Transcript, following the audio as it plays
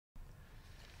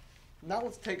Now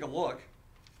let's take a look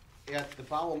at the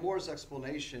Baal HaMaor's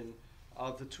explanation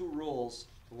of the two rules,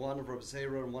 one of Reb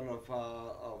Zera and one of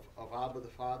Abba, the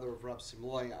father of Reb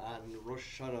Simlai, on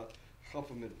Rosh Hashanah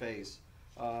Chafam and Beis.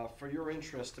 For your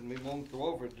interest, and we won't go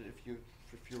over it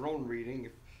if your own reading,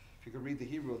 if you could read the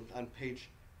Hebrew on page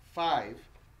 5,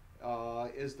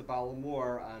 is the Baal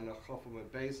HaMaor on Chafam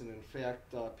and Beis, and in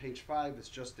fact, page 5 is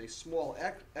just a small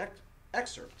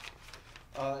excerpt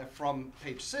from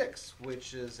page 6,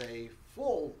 which is a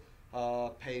full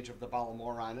page of the Baal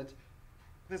HaMaor on it.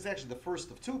 This is actually the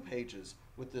first of 2 pages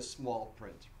with this small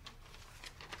print.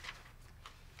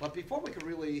 But before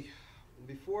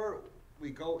we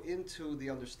go into the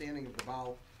understanding of the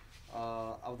Baal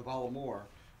HaMaor,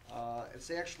 it's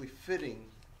actually fitting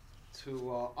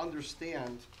to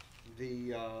understand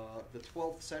the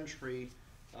 12th century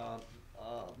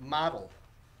model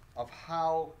of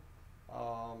how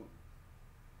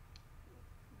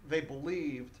they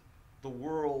believed the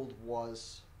world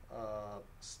was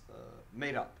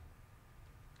made up.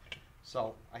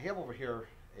 So I have over here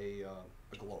a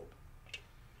globe,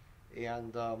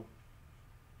 and I'm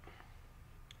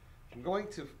going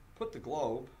to put the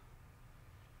globe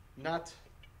not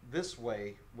this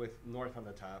way with north on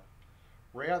the top.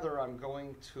 Rather, I'm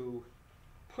going to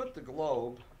put the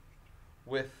globe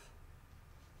with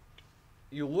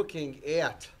you looking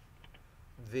at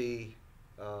the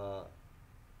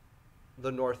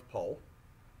North Pole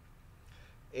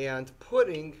and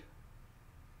putting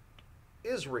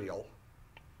Israel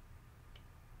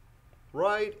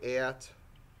right at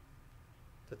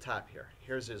the top here.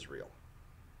 Here's Israel.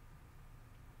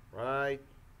 Right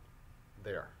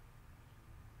there.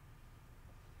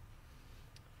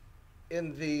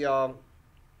 In the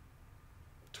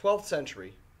 12th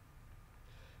century,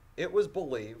 it was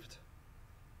believed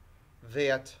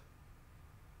that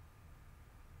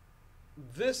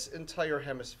this entire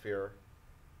hemisphere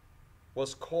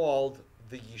was called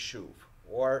the Yishuv,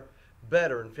 or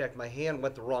better, in fact, my hand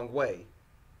went the wrong way.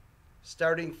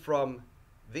 Starting from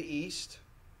the east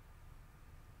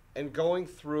and going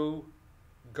through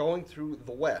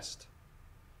the west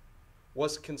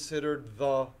was considered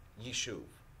the Yishuv.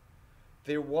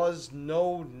 There was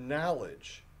no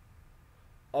knowledge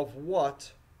of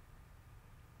what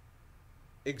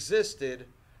existed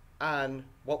on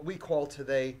what we call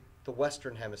today the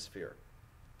Western Hemisphere.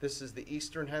 This is the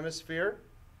Eastern Hemisphere,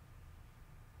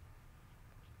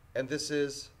 and this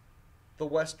is the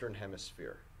Western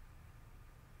Hemisphere.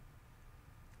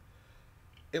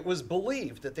 It was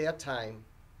believed at that time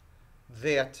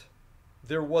that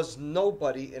there was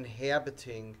nobody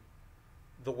inhabiting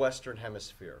the Western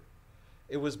Hemisphere.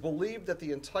 It was believed that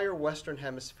the entire Western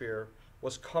Hemisphere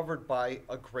was covered by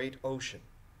a great ocean.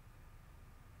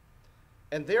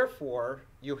 And therefore,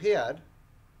 you had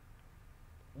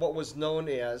what was known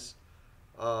as,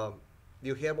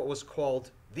 you had what was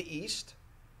called the East,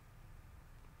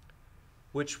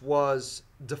 which was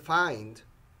defined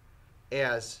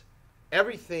as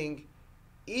everything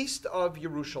east of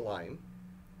Jerusalem,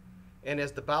 and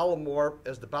as the Baal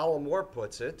HaMaor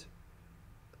puts it,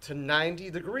 to 90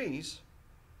 degrees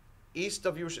east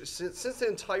of Jerusalem, since the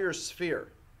entire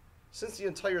sphere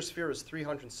is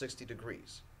 360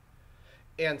 degrees,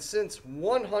 and since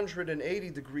 180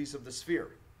 degrees of the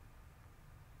sphere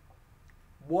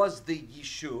was the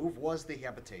Yishuv, was the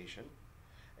habitation,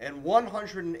 and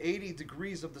 180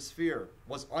 degrees of the sphere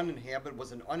was uninhabited,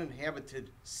 was an uninhabited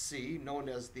sea known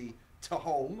as the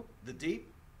Tehom, the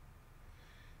deep,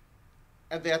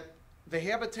 and that the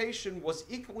habitation was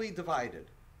equally divided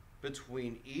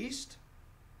between east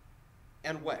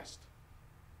and west,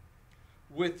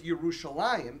 with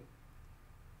Yerushalayim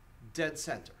dead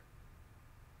center.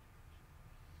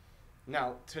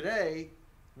 Now, today,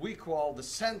 we call the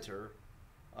center,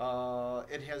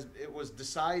 it was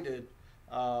decided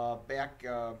back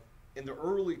in the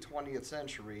early 20th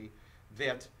century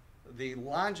that the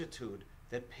longitude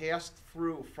that passed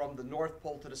through from the North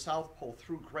Pole to the South Pole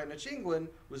through Greenwich, England,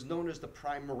 was known as the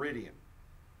prime meridian.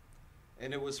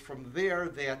 And it was from there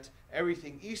that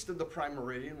everything east of the prime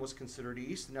meridian was considered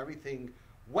east, and everything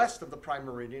west of the prime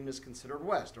meridian is considered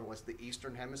west, or was the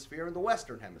Eastern Hemisphere and the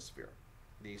Western Hemisphere.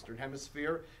 The Eastern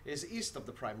Hemisphere is east of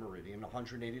the prime meridian,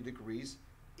 180 degrees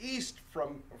east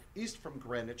from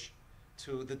Greenwich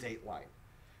to the date line.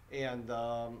 And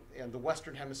the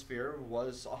Western Hemisphere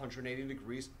was 180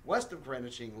 degrees west of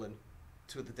Greenwich, England,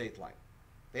 to the date line.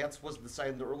 That was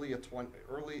decided in the early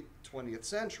 20th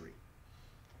century.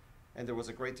 And there was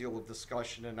a great deal of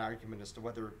discussion and argument as to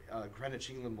whether Greenwich,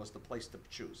 England was the place to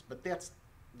choose. But that's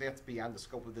beyond the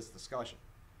scope of this discussion.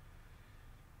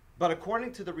 But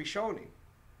according to the Rishonim,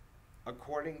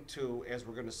 according to, as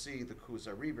we're going to see, the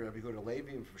Kuzari, but if you go to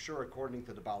Levium for sure, according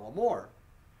to the Baal HaMaor,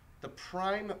 the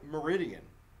prime meridian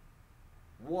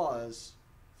was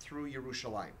through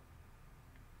Yerushalayim,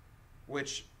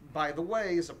 which, by the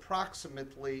way, is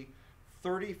approximately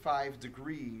 35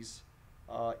 degrees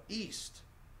east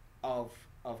of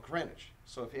Greenwich.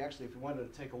 So if you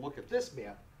wanted to take a look at this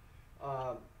map,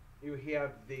 you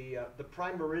have the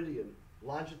prime meridian,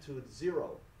 longitude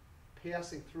 0,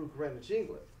 passing through Greenwich,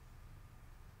 England.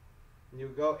 And you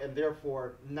go, and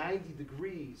therefore 90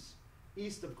 degrees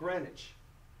east of Greenwich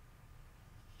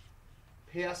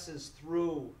passes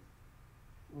through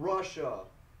Russia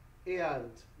and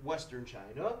Western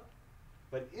China.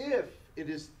 But if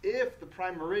the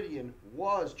prime meridian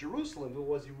was Jerusalem, it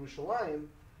was Yerushalayim,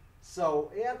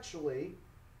 so actually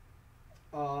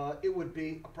it would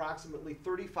be approximately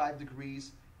 35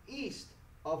 degrees east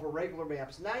of a regular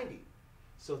map's 90.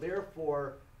 So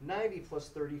therefore 90 plus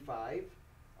 35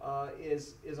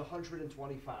 is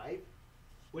 125,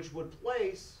 which would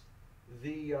place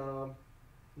the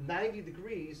 90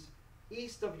 degrees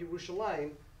east of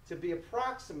Yerushalayim to be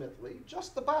approximately,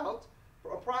 just about,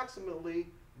 approximately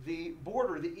the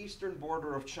border, the eastern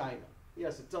border of China.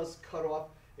 Yes, it does cut off,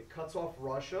 it cuts off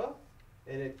Russia,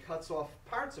 and it cuts off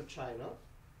parts of China,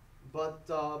 but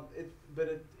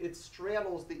it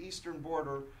straddles the eastern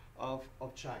border of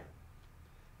China.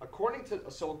 According to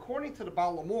the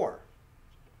Baal HaMaor,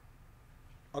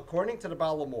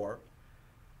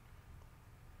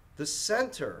 the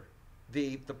center,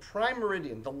 the prime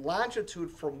meridian, the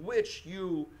longitude from which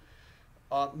you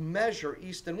measure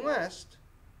east and west,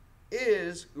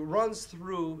 runs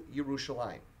through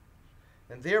Yerushalayim.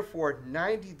 And therefore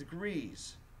 90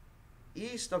 degrees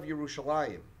east of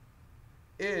Yerushalayim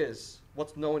is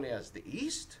what's known as the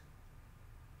east.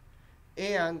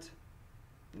 And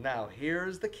now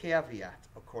here's the caveat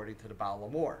according to the Baal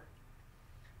HaMaor.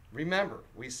 Remember,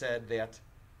 we said that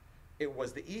it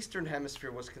was the eastern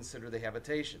hemisphere was considered the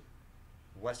habitation.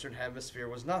 Western hemisphere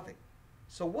was nothing.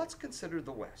 So what's considered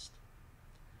the west?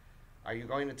 Are you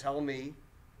going to tell me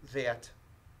that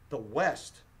the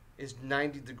west is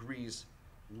 90 degrees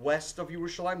west of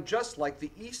Yerushalayim, just like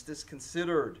the east is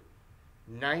considered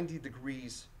 90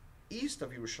 degrees east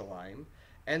of Yerushalayim,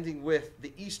 ending with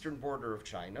the eastern border of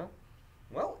China?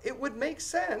 Well, it would make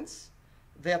sense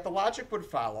that the logic would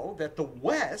follow that the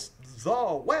west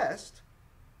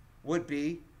would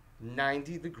be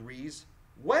 90 degrees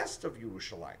west of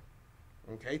Yerushalayim,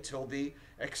 okay, till the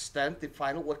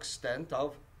final extent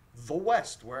of the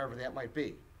west, wherever that might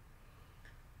be.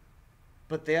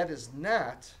 But that is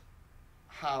not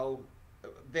how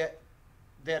the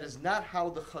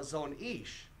Chazon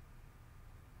Ish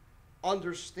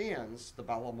understands the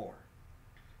Baal HaMaor,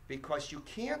 because you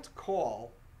can't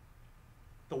call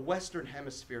the Western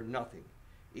Hemisphere nothing,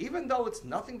 even though it's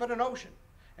nothing but an ocean,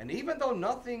 and even though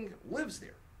nothing lives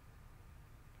there.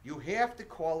 You have to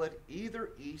call it either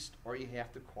east or you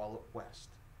have to call it west.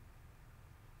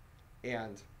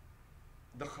 And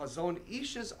the Chazon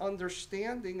Ish's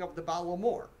understanding of the Baal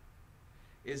HaMaor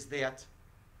is that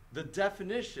the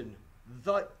definition,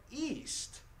 the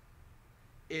east,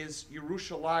 is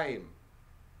Yerushalayim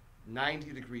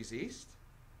 90 degrees east,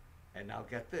 and now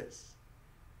get this,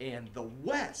 and the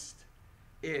west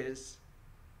is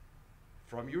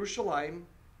from Yerushalayim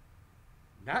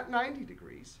not 90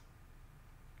 degrees,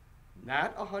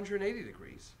 not 180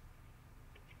 degrees,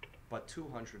 but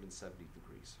 270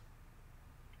 degrees,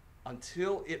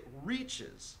 until it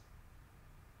reaches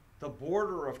the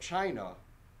border of China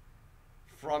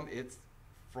from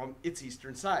its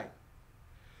eastern side.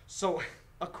 So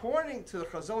according to the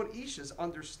Chazon Ish's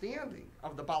understanding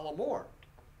of the Baal HaMaor,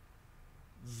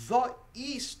 the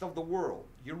east of the world,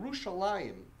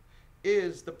 Yerushalayim,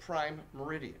 is the prime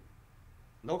meridian.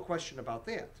 No question about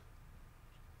that.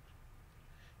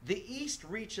 The east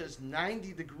reaches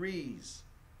 90 degrees,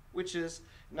 which is,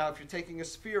 now if you're taking a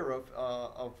sphere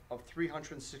of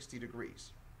 360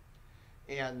 degrees,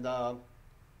 and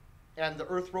the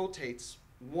Earth rotates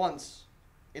once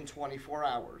in 24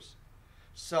 hours.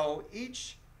 So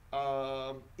each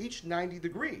 90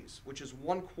 degrees, which is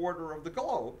 1/4 of the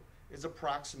globe, is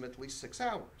approximately 6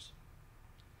 hours.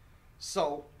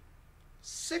 So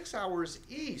 6 hours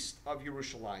east of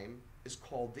Yerushalayim is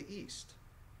called the east.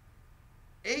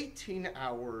 18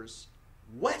 hours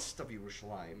west of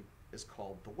Yerushalayim is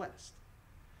called the west.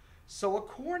 So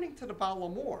according to the Baal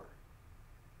HaMaor,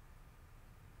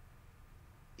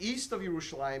 east of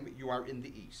Yerushalayim, you are in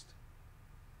the east.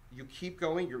 You keep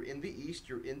going, you're in the east,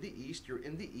 you're in the east, you're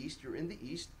in the east, you're in the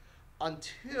east,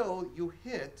 until you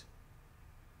hit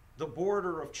the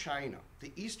border of China,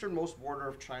 the easternmost border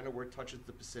of China where it touches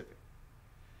the Pacific.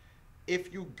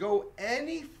 If you go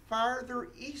any farther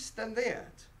east than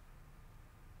that,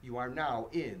 you are now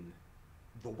in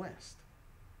the West.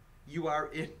 You are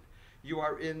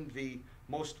in the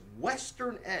most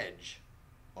western edge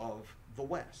of the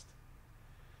West.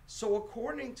 So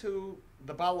according to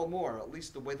the Baal HaMaor, at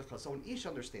least the way the Chazon Ish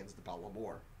understands the Baal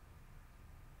HaMaor,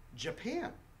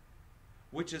 Japan,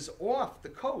 which is off the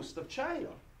coast of China.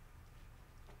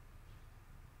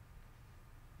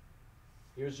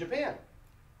 Here's Japan,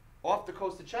 off the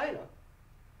coast of China.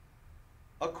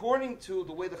 According to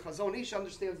the way the Chazon Ish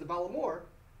understands the Baal HaMaor,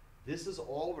 this is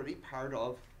already part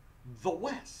of the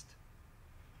West.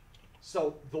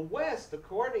 So the West,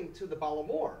 according to the Baal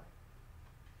HaMaor,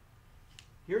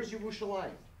 here's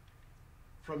Yerushalayim.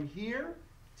 From here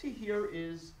to here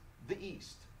is the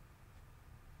East.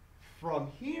 From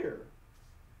here,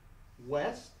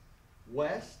 west,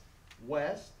 west,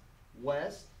 west,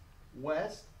 west,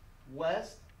 west,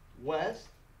 west, west,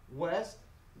 west,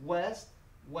 west,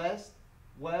 west,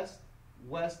 west,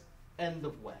 west, end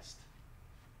of west.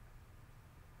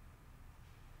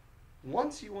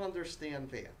 Once you understand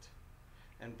that,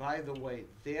 and by the way,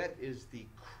 that is the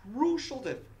crucial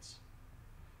difference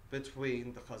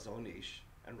between the Chazon Ish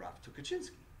and Rav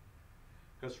Tukachinsky.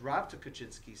 Because Rav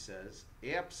Tukachinsky says,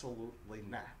 absolutely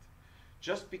not.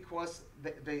 Just because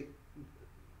they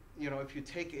you know, if you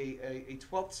take a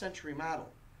 12th century model,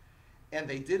 and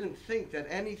they didn't think that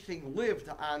anything lived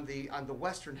on the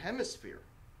Western Hemisphere,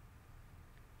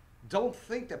 don't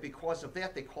think that because of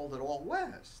that they called it all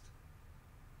West.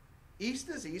 East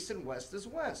is east and west is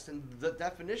west. And the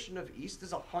definition of east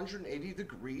is 180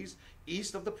 degrees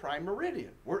east of the prime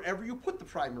meridian, wherever you put the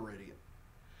prime meridian.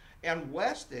 And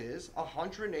west is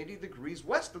 180 degrees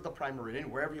west of the prime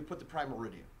meridian, wherever you put the prime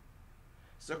meridian.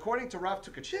 So according to Rav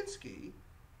Tukachinsky,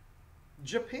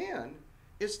 Japan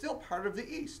is still part of the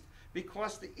east,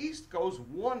 because the east goes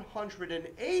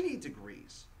 180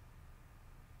 degrees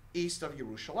east of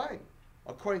Yerushalayim.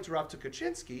 According to Rav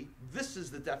Tukachinsky, this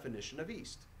is the definition of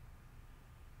east.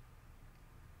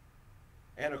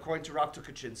 And according to Rav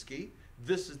Tukachinsky,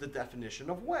 this is the definition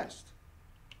of west.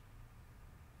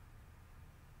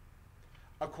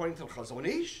 According to the Chazon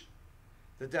Ish,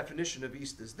 the definition of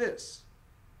east is this.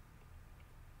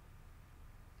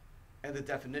 And the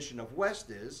definition of west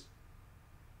is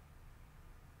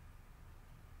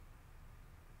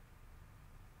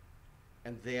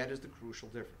and that is the crucial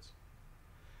difference.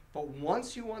 But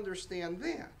once you understand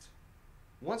that,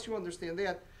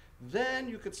 then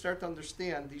you could start to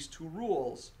understand these two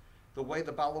rules, the way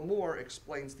the Baal HaMaor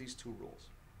explains these two rules.